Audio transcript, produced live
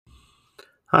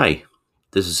Hi,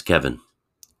 this is Kevin,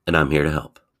 and I'm here to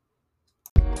help.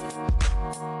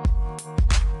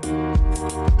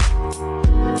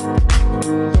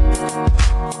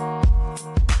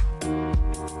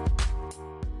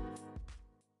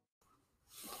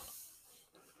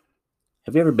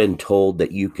 Have you ever been told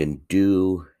that you can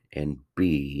do and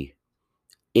be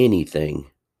anything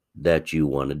that you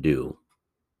want to do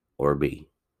or be?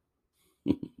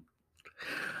 We're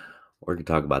going to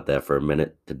talk about that for a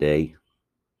minute today.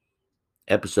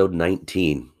 Episode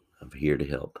 19 of Here to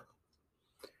Help.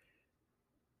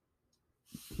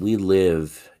 We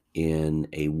live in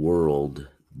a world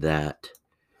that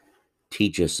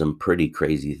teaches some pretty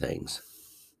crazy things.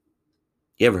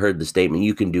 You ever heard the statement,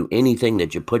 you can do anything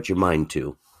that you put your mind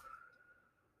to?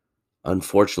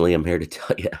 Unfortunately, I'm here to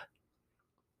tell you,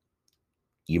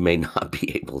 you may not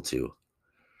be able to,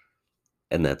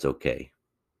 and that's okay.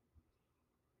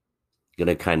 Going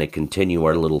to kind of continue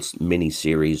our little mini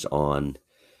series on,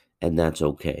 and that's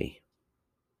okay.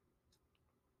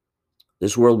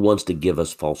 This world wants to give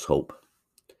us false hope.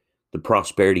 The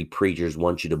prosperity preachers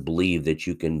want you to believe that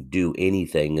you can do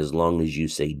anything as long as you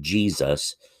say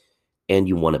Jesus and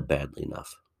you want it badly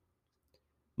enough.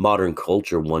 Modern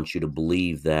culture wants you to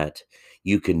believe that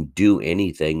you can do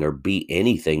anything or be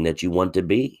anything that you want to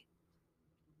be.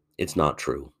 It's not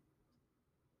true.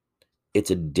 It's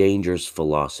a dangerous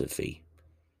philosophy.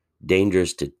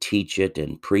 Dangerous to teach it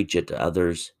and preach it to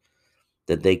others,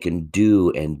 that they can do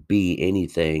and be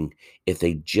anything if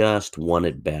they just want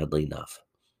it badly enough.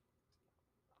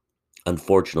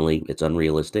 Unfortunately, it's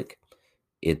unrealistic,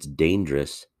 it's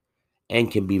dangerous, and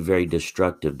can be very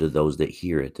destructive to those that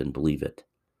hear it and believe it.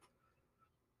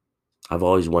 I've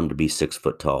always wanted to be 6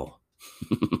 foot tall.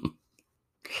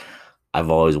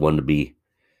 I've always wanted to be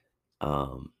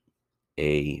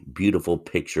a beautiful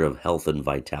picture of health and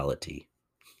vitality.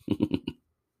 Do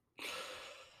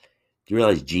you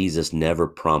realize Jesus never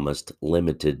promised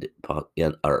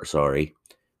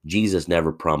Jesus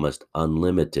never promised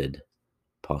unlimited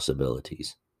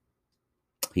possibilities.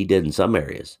 He did in some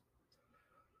areas,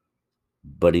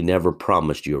 but he never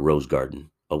promised you a rose garden.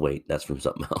 Oh, wait, that's from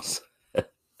something else.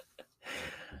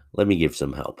 Let me give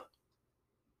some help.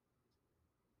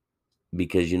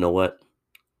 Because you know what?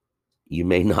 You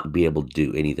may not be able to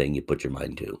do anything you put your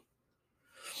mind to.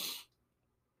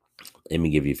 Let me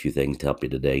give you a few things to help you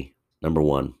today. Number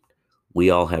one, we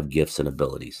all have gifts and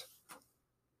abilities.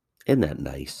 Isn't that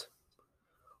nice?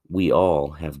 We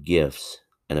all have gifts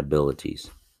and abilities.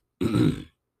 I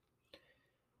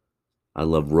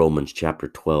love Romans chapter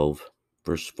 12,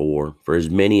 verse 4. For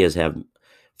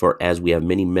as we have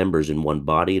many members in one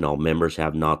body, and all members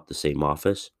have not the same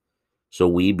office, so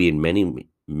we, being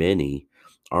many,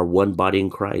 are one body in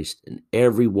Christ, and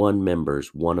every one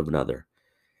members one of another,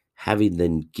 having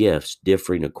then gifts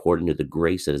differing according to the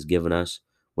grace that is given us,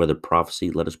 whether prophecy,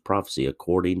 let us prophesy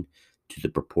according to the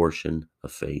proportion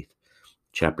of faith.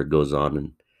 Chapter goes on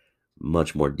in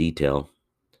much more detail.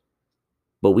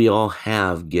 But we all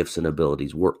have gifts and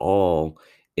abilities. We're all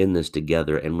in this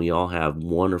together, and we all have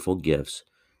wonderful gifts,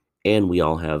 and we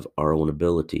all have our own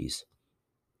abilities.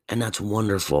 And that's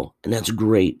wonderful, and that's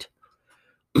great.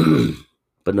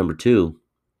 But number two,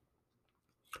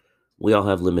 we all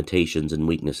have limitations and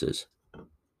weaknesses.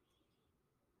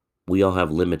 We all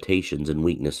have limitations and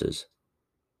weaknesses.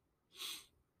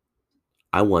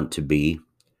 I want to be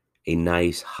a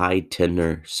nice, high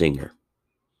tenor singer.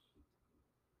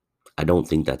 I don't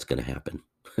think that's going to happen.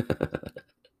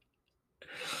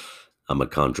 I'm a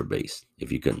contrabass,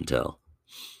 if you couldn't tell.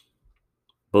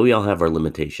 But we all have our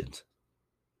limitations.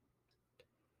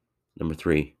 Number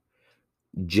three,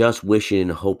 just wishing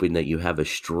and hoping that you have a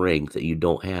strength that you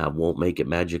don't have won't make it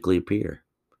magically appear.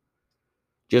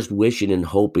 Just wishing and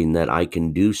hoping that I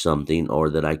can do something or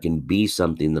that I can be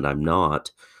something that I'm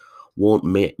not won't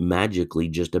magically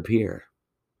just appear.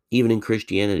 Even in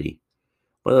Christianity.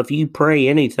 Well, if you pray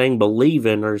anything,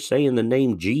 believing or saying the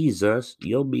name Jesus,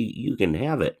 you can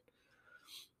have it.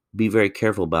 Be very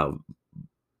careful about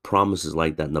promises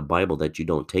like that in the Bible, that you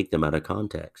don't take them out of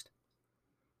context.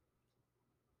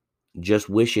 Just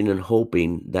wishing and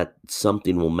hoping that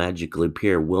something will magically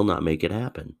appear will not make it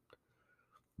happen.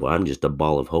 Well, I'm just a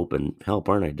ball of hope and help,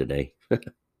 aren't I, today?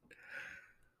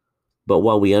 But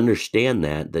while we understand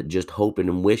that just hoping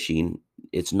and wishing,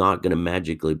 it's not going to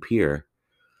magically appear,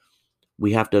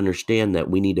 we have to understand that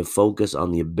we need to focus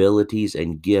on the abilities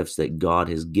and gifts that God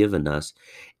has given us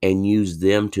and use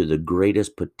them to the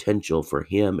greatest potential for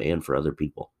Him and for other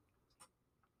people.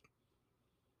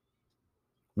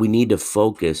 We need to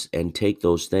focus and take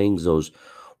those things, those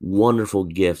wonderful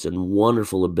gifts and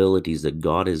wonderful abilities that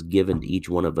God has given to each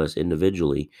one of us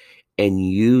individually, and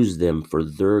use them for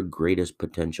their greatest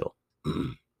potential.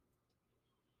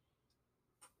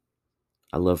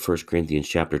 I love 1 Corinthians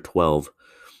chapter 12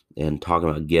 and talking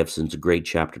about gifts. And it's a great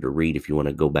chapter to read if you want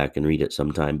to go back and read it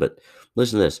sometime. But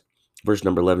listen to this. Verse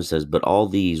number 11 says, "But all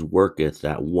these worketh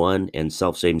that one and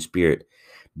selfsame Spirit,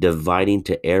 dividing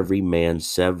to every man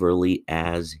severally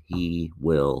as he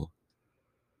will."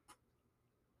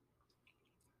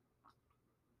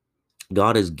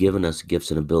 God has given us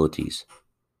gifts and abilities,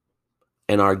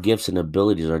 and our gifts and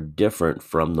abilities are different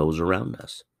from those around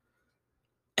us.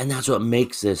 And that's what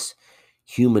makes this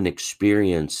human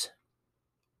experience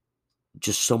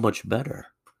just so much better,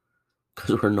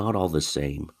 because we're not all the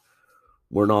same.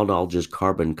 We're not all just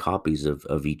carbon copies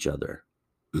of each other.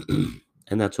 And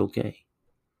that's okay.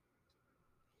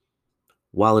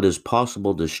 While it is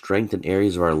possible to strengthen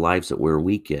areas of our lives that we're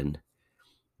weak in,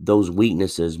 those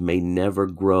weaknesses may never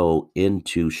grow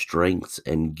into strengths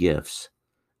and gifts,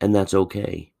 and that's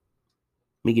okay.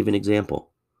 Let me give you an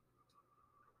example.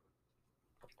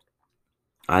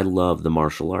 I love the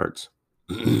martial arts,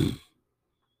 and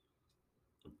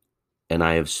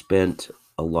I have spent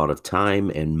a lot of time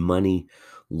and money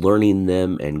learning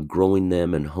them and growing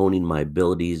them and honing my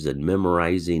abilities and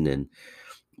memorizing and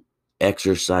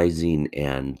exercising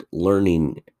and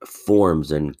learning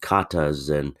forms and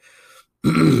katas and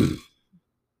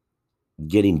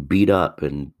getting beat up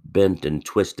and bent and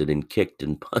twisted and kicked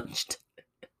and punched.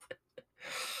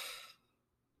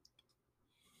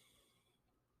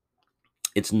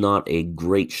 It's not a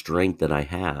great strength that I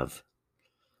have,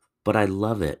 but I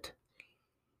love it.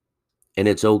 And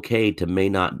it's okay to may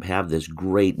not have this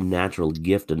great natural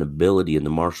gift and ability in the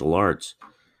martial arts,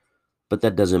 but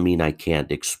that doesn't mean I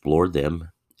can't explore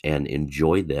them and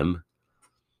enjoy them.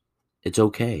 It's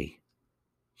okay.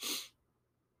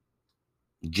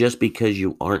 Just because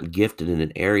you aren't gifted in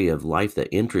an area of life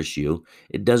that interests you,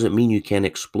 it doesn't mean you can't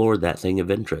explore that thing of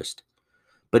interest.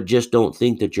 But just don't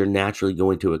think that you're naturally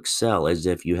going to excel as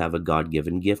if you have a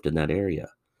God-given gift in that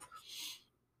area.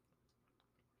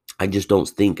 I just don't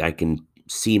think I can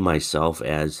see myself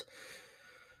as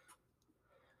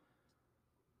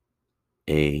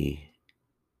a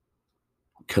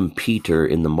competitor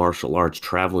in the martial arts,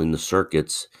 traveling the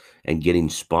circuits and getting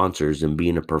sponsors and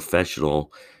being a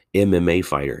professional MMA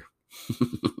fighter.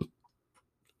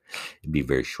 It'd be a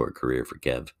very short career for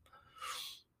Kev.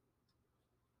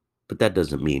 But that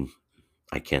doesn't mean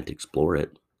I can't explore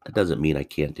it. That doesn't mean I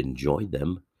can't enjoy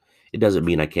them. It doesn't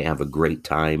mean I can't have a great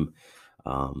time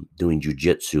doing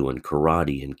jujitsu and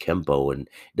karate and kempo. And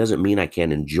it doesn't mean I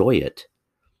can't enjoy it,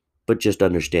 but just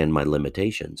understand my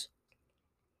limitations.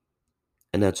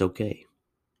 And that's okay.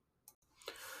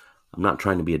 I'm not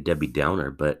trying to be a Debbie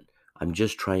Downer, but I'm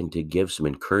just trying to give some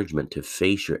encouragement to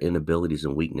face your inabilities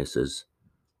and weaknesses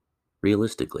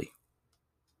realistically.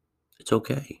 It's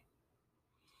okay.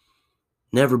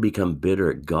 Never become bitter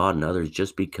at God and others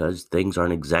just because things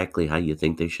aren't exactly how you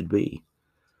think they should be.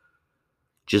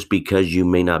 Just because you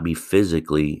may not be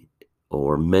physically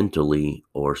or mentally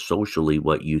or socially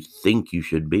what you think you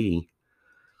should be,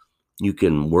 you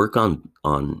can work on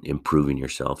improving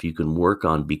yourself. You can work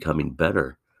on becoming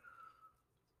better.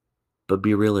 But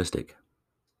be realistic.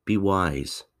 Be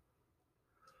wise.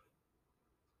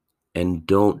 And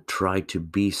don't try to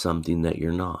be something that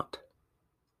you're not.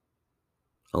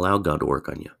 Allow God to work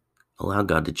on you. Allow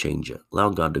God to change you. Allow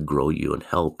God to grow you and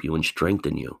help you and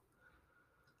strengthen you.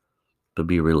 But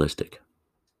be realistic.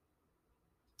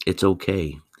 It's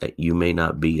okay that you may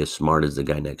not be as smart as the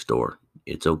guy next door.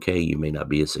 It's okay you may not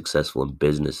be as successful in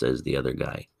business as the other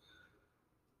guy.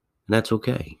 And that's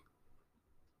okay.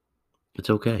 It's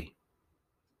okay.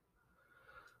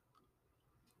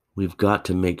 We've got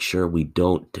to make sure we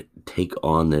don't take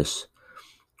on this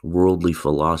worldly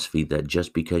philosophy that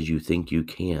just because you think you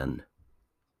can,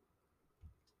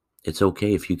 it's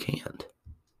okay if you can't.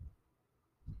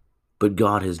 But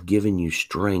God has given you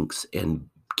strengths and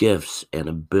gifts and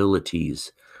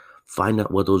abilities. Find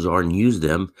out what those are and use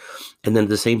them. And then at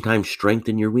the same time,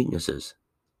 strengthen your weaknesses.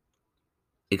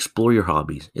 Explore your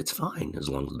hobbies. It's fine as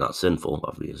long as it's not sinful,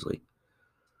 obviously.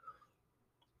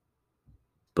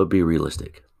 But be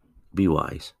realistic. Be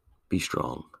wise. Be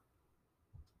strong.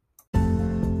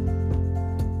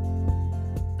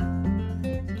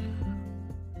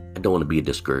 I don't want to be a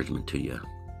discouragement to you.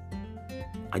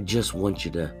 I just want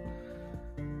you to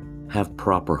have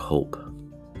proper hope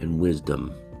and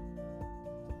wisdom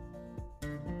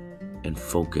and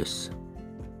focus.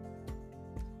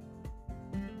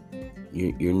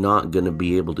 You're not going to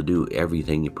be able to do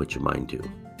everything you put your mind to,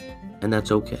 and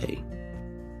that's okay.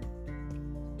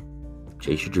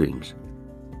 Chase your dreams.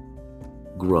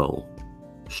 Grow.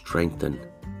 Strengthen.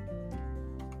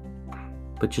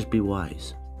 But just be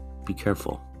wise. Be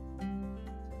careful.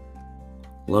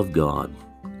 Love God.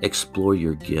 Explore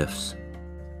your gifts.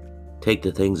 Take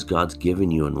the things God's given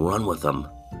you and run with them.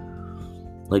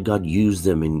 Let God use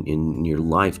them in your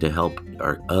life to help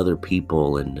other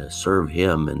people and to serve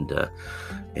Him and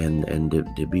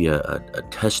to be a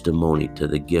testimony to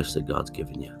the gifts that God's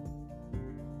given you.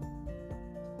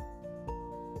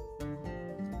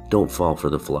 Don't fall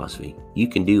for the philosophy. You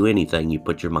can do anything you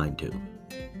put your mind to.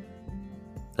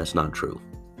 That's not true.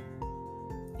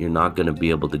 You're not going to be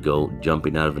able to go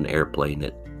jumping out of an airplane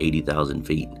at 80,000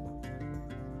 feet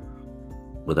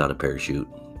without a parachute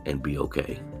and be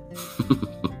okay.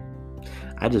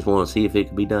 I just want to see if it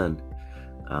can be done.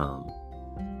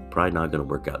 Probably not going to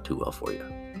work out too well for you.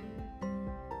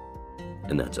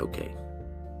 And that's okay.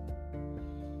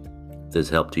 If this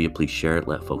helped to you, please share it.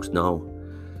 Let folks know.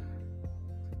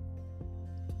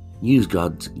 Use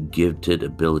God's gifted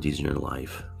abilities in your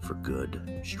life for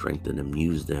good. Strengthen them.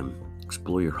 Use them.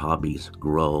 Explore your hobbies.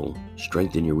 Grow.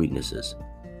 Strengthen your weaknesses.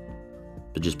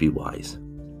 But just be wise.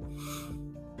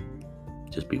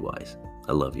 Just be wise.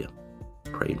 I love you.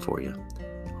 Praying for you.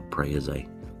 I'll pray as I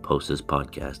post this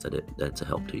podcast that's a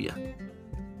help to you.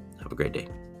 Have a great day.